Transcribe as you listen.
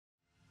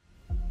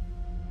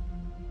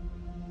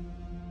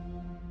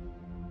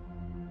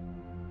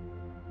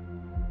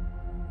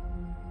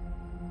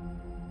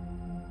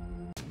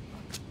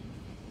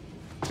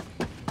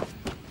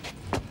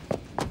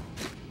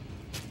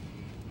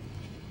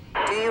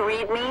you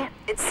read me?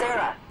 It's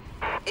Sarah.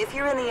 If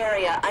you're in the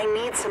area, I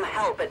need some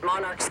help at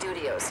Monarch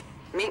Studios.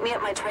 Meet me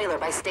at my trailer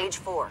by Stage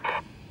 4.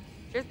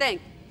 Sure thing.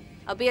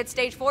 I'll be at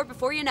Stage 4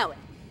 before you know it.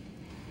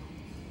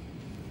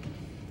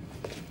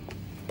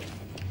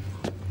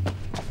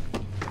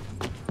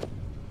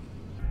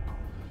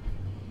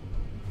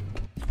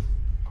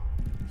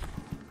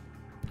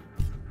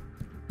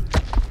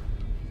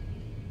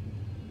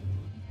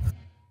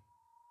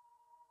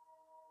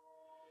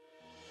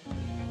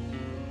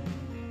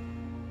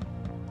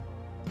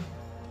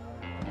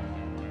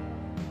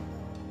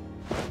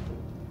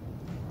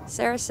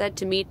 Sarah said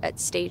to meet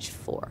at Stage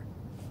 4.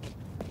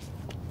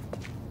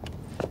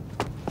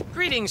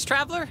 Greetings,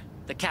 traveler.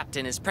 The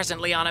captain is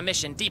presently on a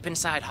mission deep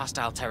inside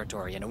hostile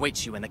territory and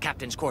awaits you in the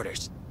captain's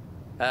quarters.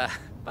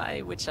 By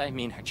which I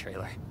mean her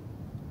trailer.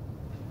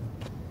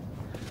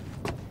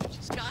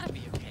 She's gotta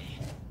be okay.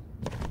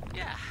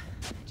 Yeah,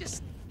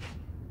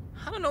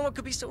 I don't know what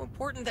could be so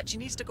important that she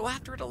needs to go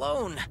after it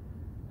alone.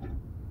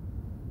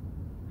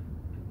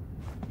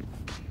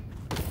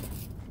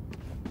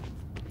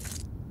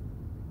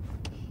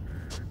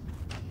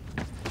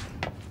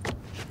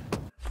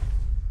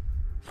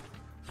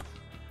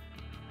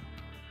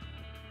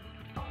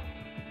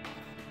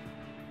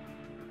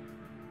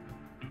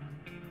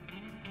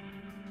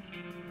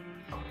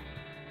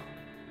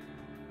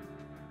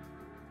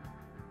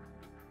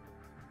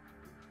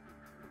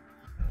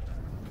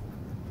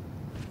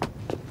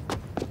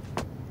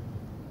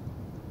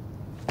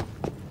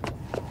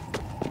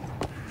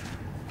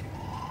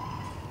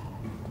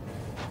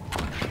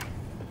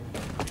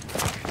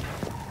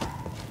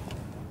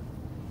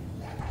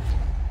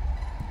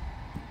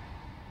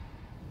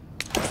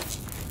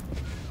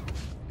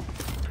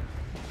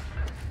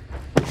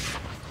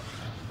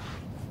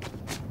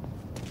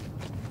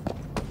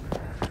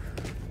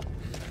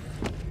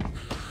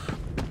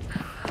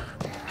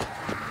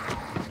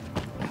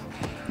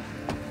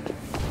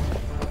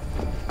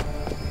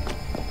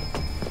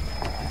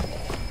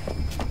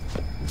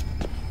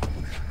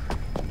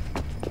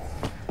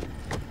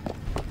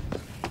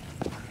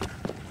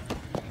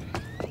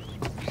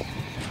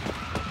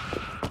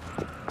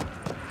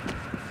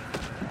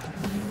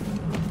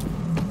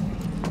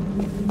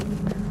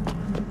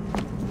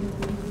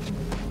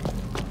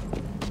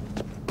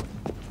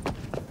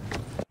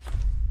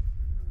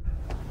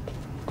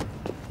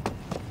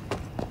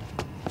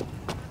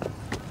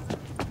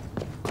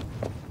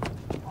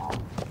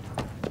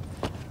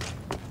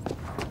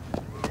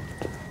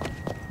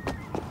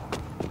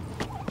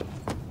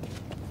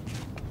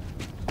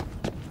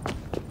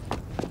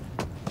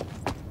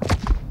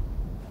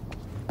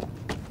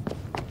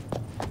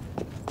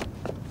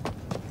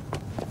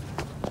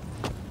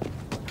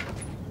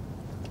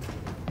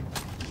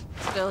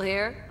 Still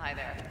here? Hi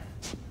there.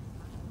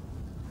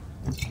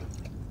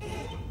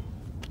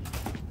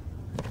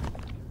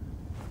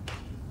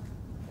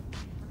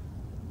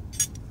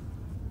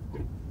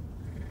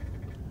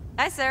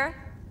 Hi, Sarah.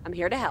 I'm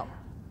here to help.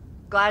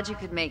 Glad you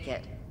could make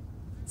it.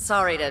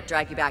 Sorry to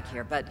drag you back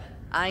here, but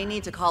I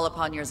need to call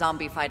upon your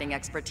zombie fighting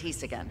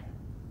expertise again.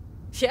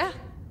 Yeah,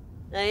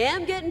 I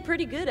am getting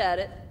pretty good at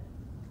it.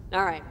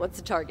 All right, what's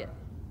the target?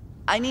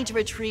 I need to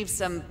retrieve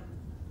some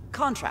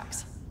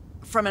contracts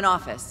from an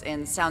office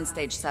in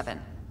Soundstage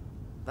 7.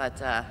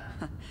 But,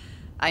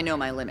 I know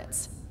my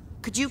limits.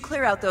 Could you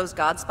clear out those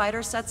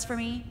Godspider sets for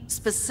me?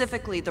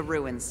 Specifically the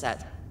Ruins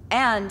set.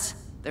 And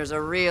there's a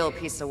real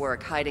piece of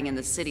work hiding in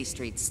the City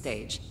Streets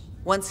stage.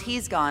 Once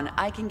he's gone,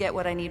 I can get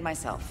what I need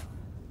myself.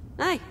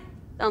 Hey,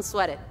 don't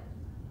sweat it.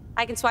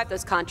 I can swipe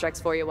those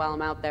contracts for you while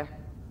I'm out there.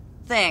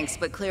 Thanks,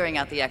 but clearing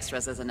out the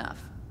extras is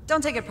enough.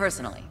 Don't take it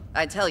personally.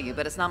 I'd tell you,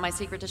 but it's not my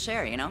secret to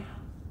share, you know?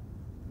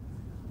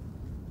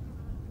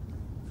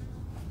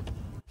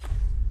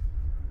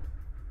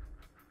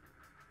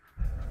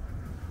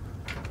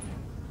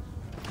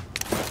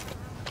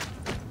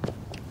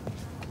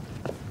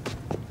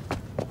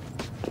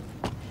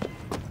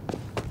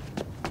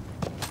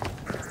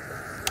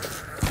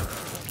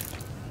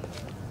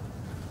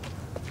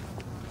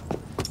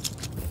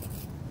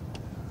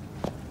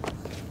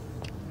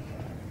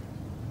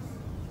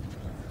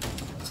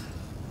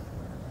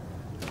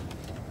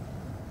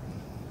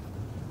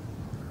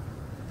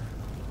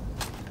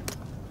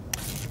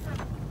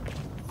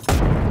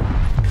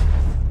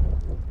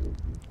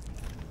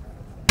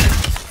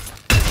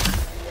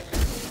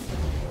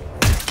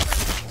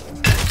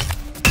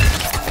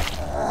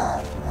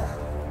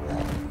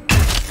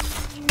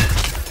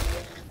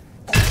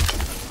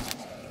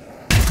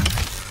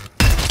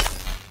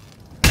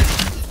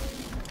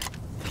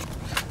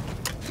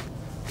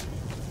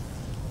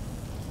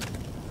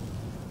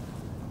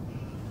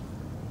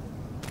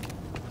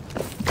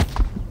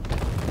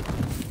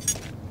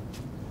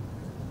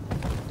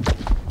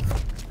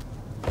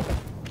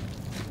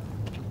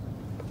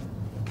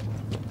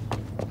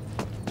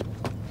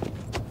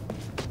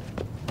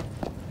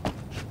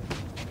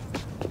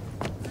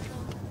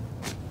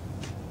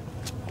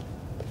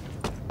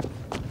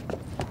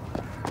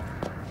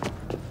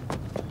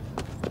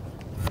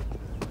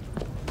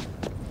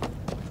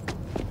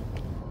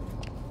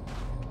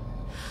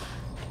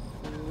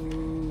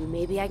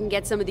 Maybe I can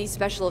get some of these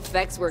special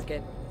effects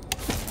working.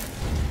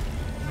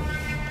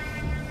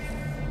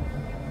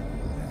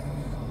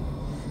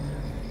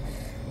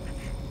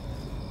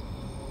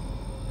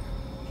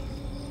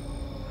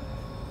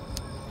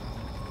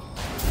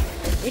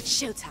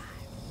 It's showtime.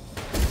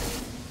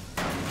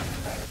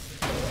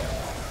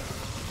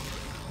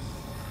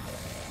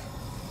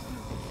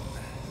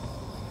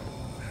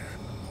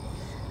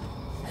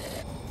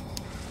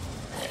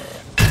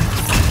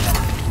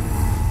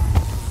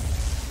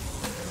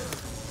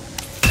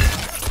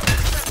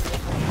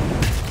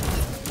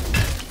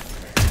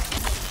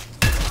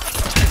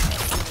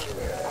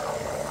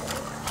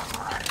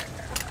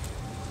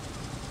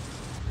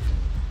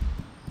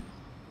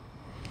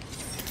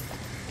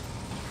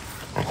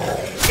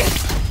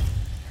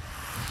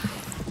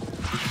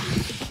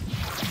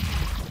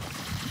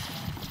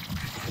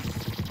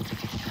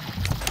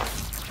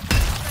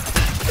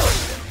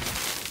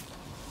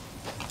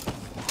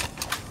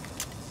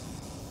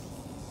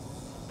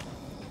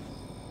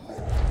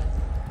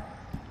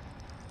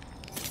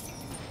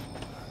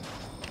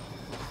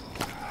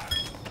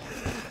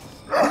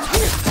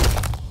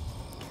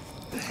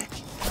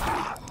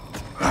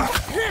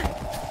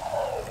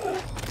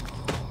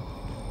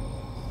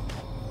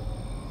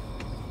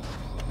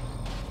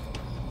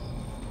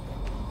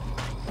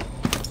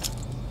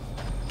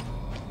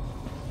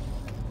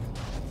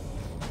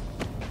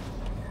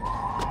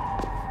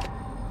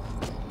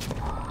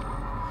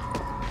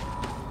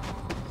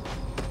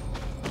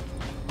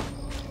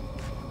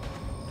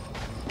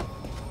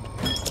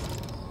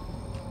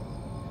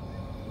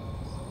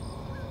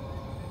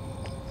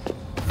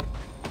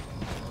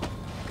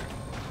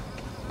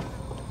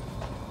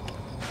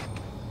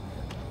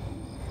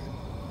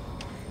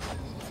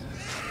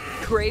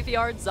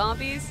 Graveyard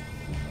zombies?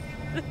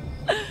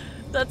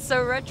 That's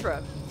so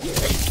retro.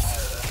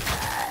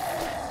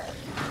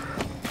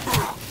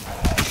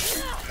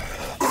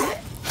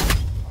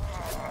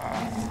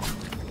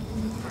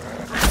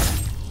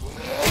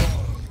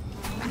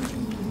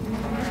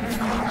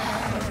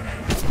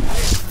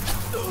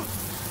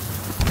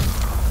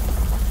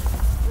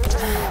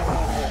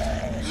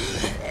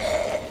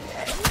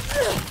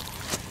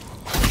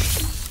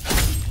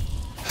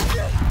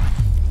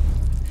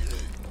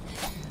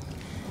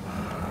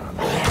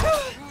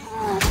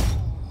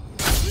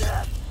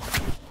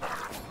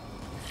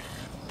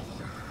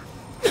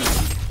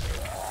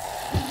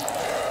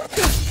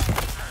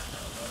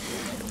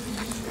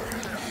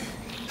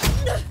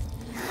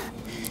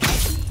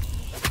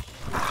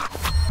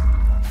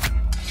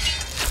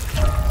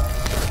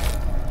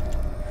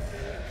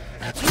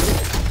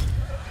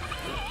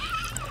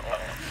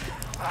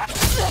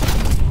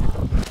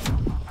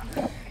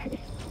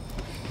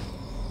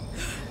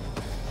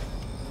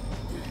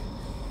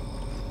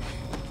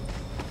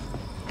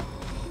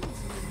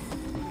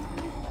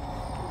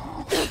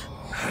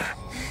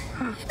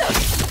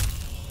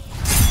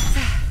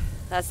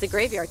 That's the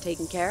graveyard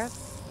taken care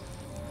of.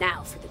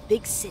 Now for the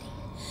big city.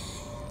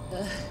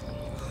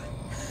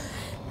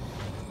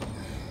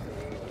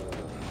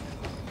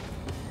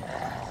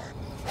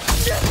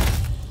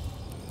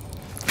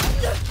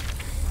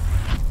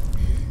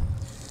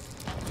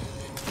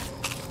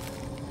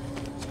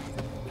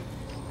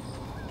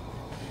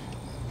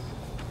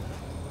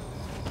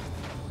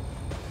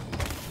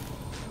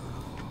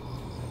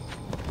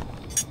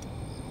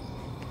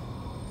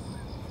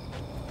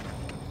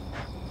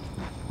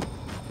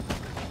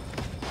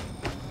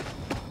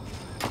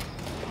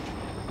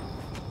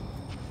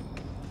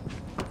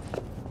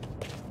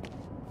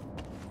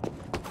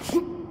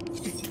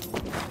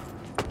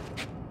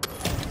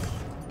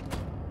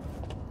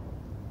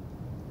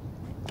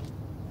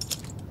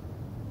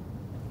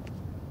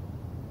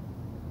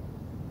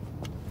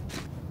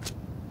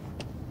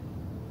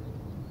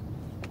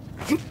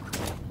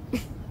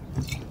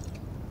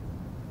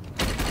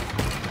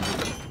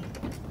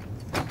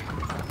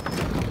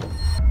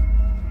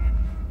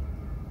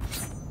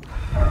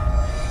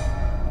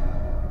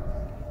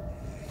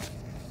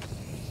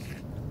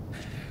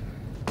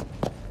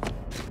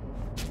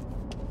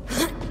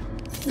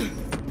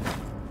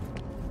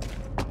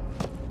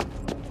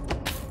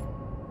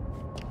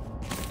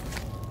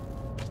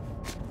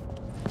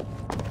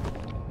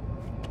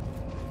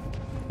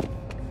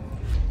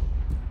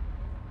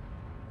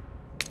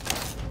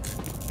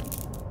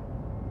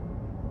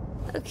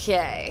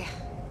 Okay,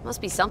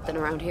 must be something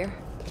around here.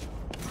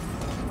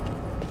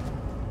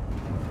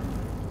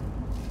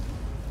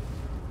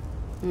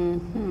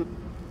 Mm-hmm.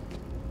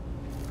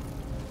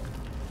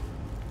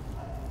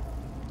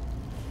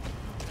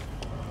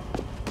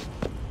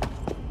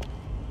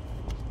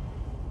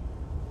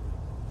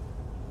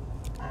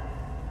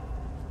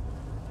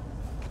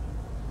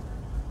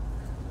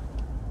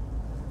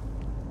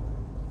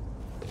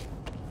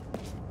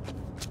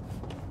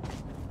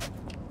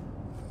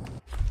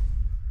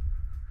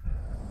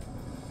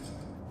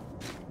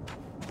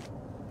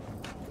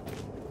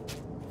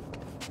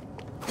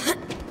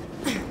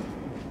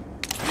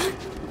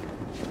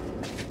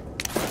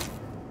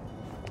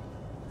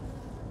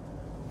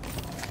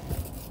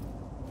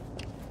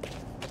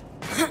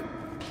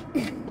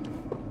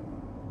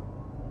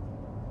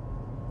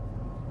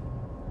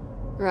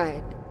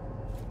 Right.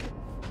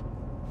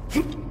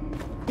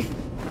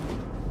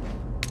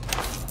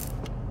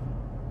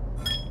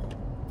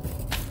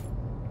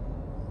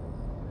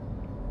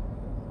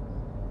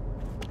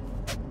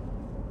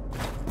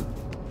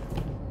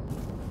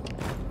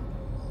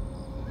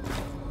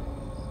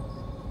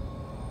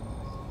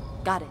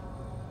 Got it.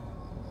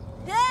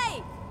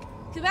 Hey!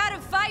 Come out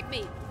and fight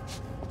me!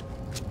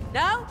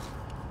 No?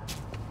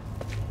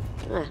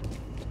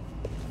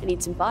 I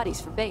need some bodies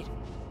for bait.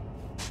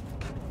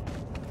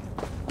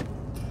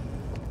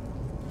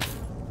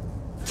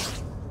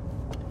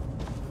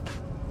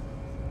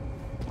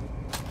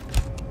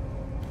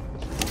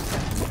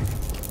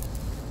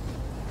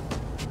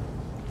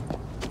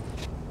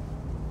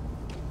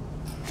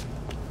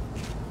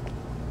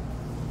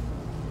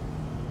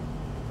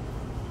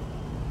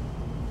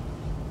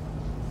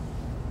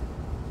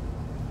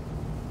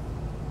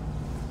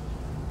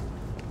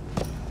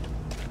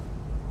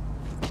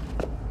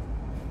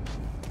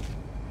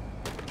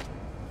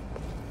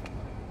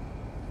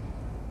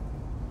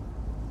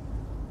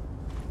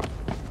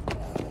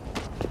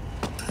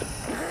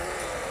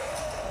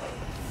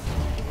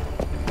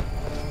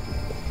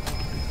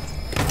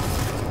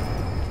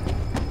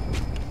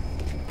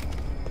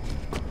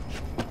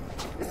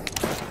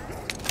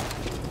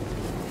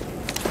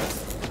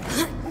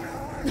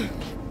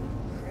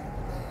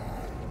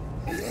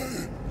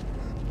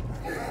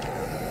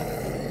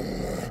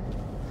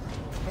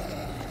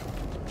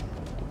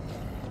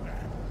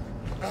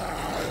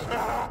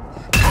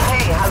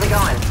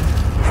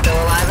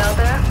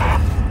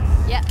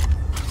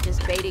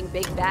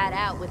 Big Bad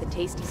out with a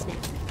tasty snack.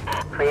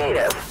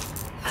 Creative.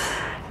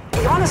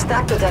 You want to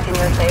stack the deck in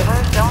your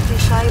favor? Don't be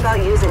shy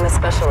about using the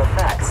special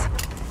effects.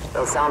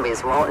 Those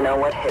zombies won't know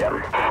what hit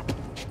them.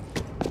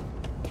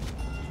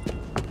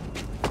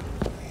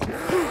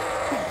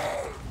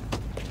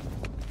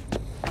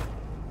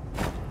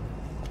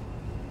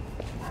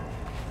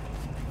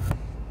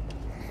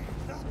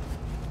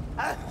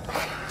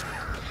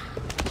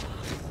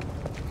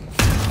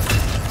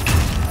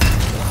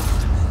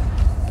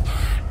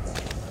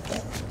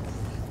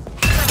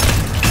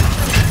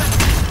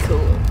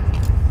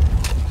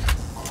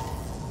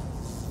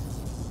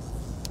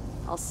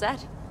 All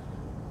set.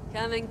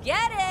 Come and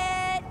get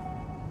it!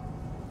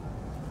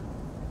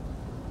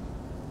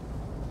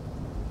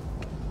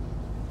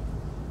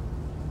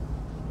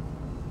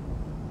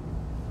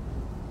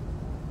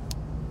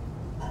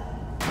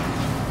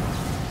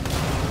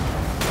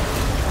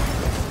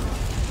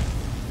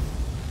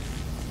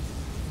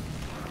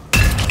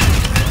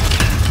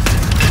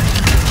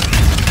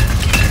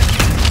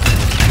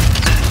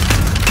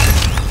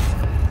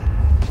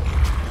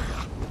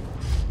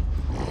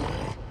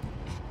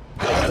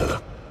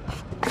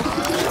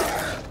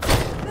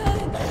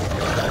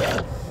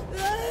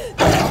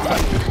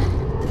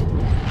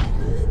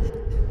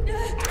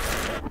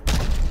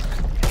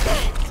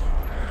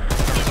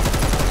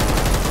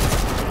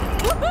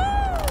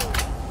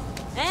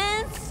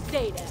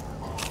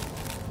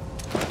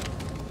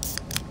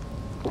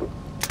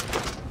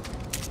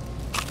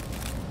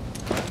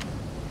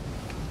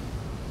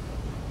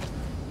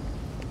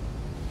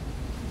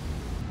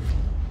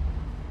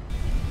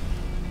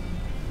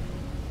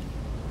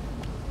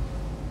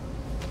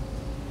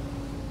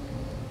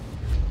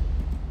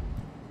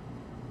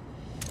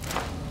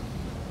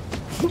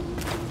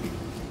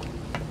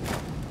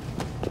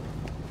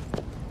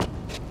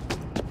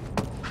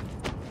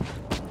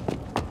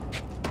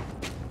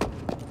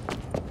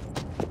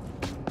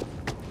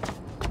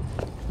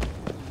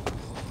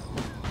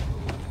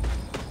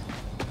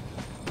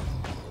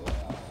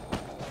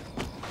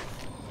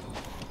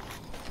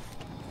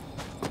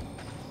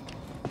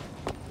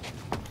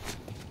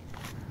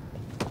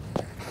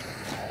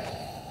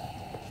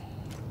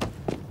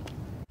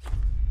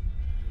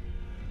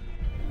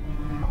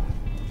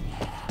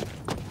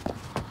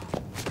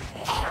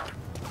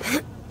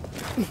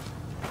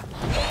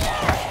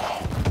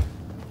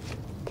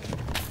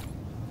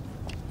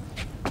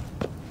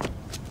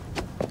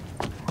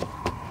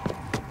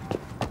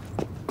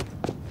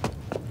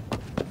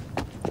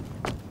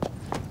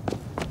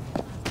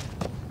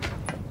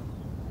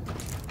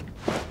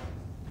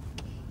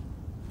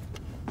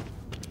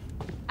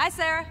 Hi,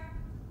 Sarah.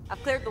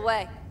 I've cleared the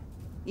way.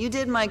 You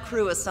did my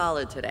crew a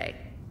solid today.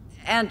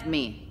 And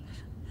me.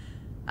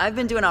 I've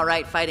been doing all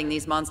right fighting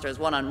these monsters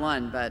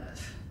one-on-one,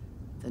 but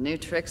the new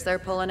tricks they're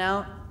pulling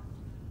out?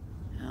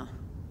 Well,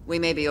 we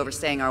may be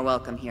overstaying our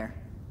welcome here.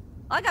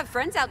 I got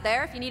friends out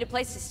there if you need a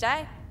place to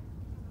stay.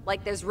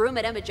 Like there's room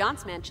at Emma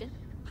John's mansion.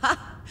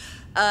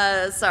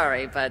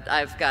 Sorry, but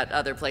I've got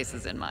other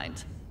places in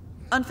mind.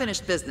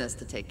 Unfinished business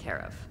to take care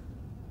of.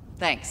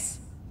 Thanks.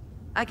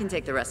 I can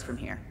take the rest from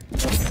here.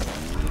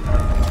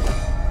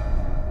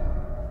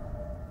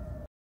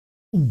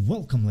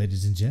 Welcome,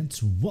 ladies and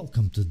gents,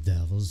 welcome to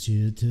Devil's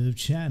YouTube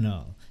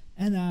channel,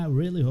 and I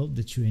really hope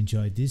that you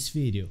enjoyed this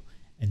video,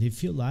 and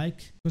if you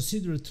like,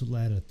 consider to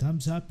let a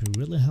thumbs up, it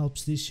really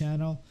helps this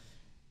channel,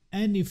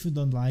 and if you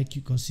don't like,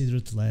 you consider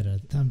to let a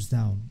thumbs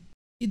down.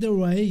 Either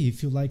way,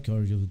 if you like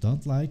or you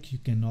don't like, you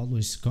can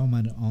always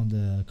comment on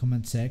the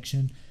comment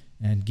section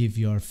and give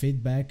your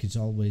feedback. It's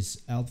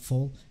always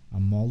helpful.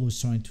 I'm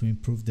always trying to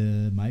improve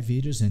my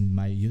videos and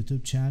my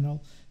YouTube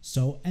channel,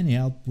 so any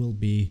help will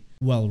be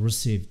well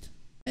received.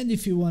 And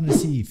if you want to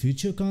see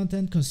future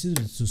content,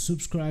 consider to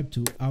subscribe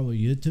to our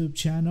YouTube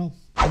channel.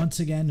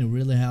 Once again, it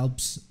really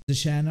helps the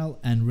channel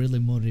and really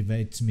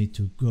motivates me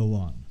to go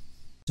on.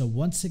 So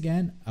once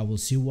again, I will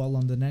see you all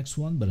on the next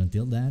one, but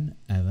until then,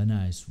 have a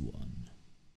nice one.